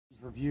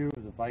review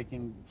of the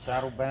Viking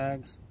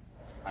saddlebags.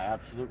 I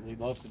absolutely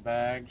love the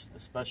bags,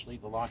 especially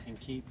the lock and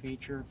key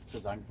feature,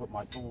 because I can put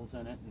my tools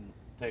in it and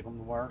take them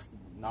to work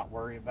and not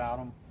worry about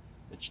them.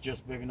 It's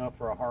just big enough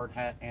for a hard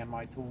hat and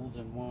my tools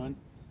in one,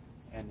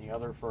 and the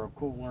other for a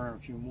cooler and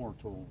a few more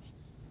tools.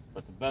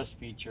 But the best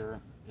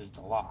feature is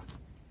the lock.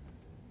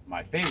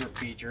 My favorite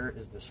feature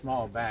is the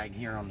small bag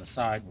here on the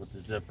side with the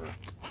zipper.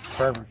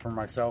 Perfect for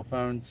my cell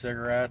phone,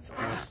 cigarettes,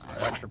 and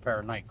an extra pair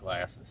of night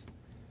glasses.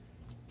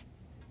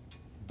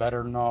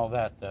 Better than all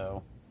that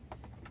though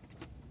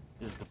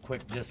is the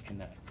quick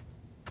disconnect.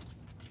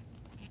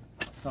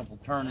 A simple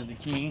turn of the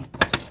key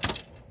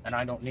and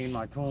I don't need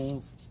my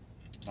tools,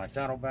 my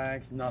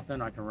saddlebags,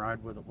 nothing. I can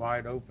ride with it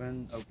wide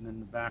open, opening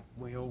the back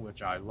wheel,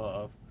 which I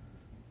love.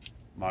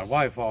 My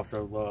wife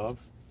also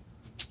loves.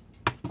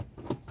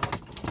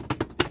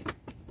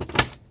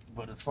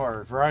 But as far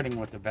as riding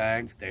with the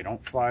bags, they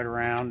don't slide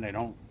around, they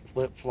don't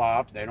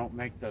flip-flop, they don't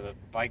make the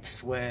bike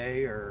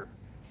sway or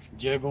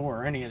jiggle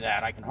or any of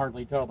that. I can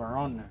hardly tell they're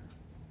on there.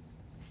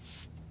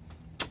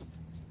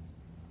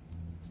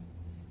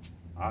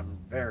 I'm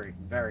very,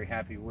 very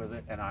happy with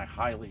it, and I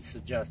highly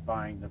suggest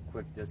buying the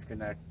quick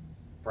disconnect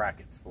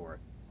brackets for it.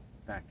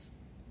 Thanks.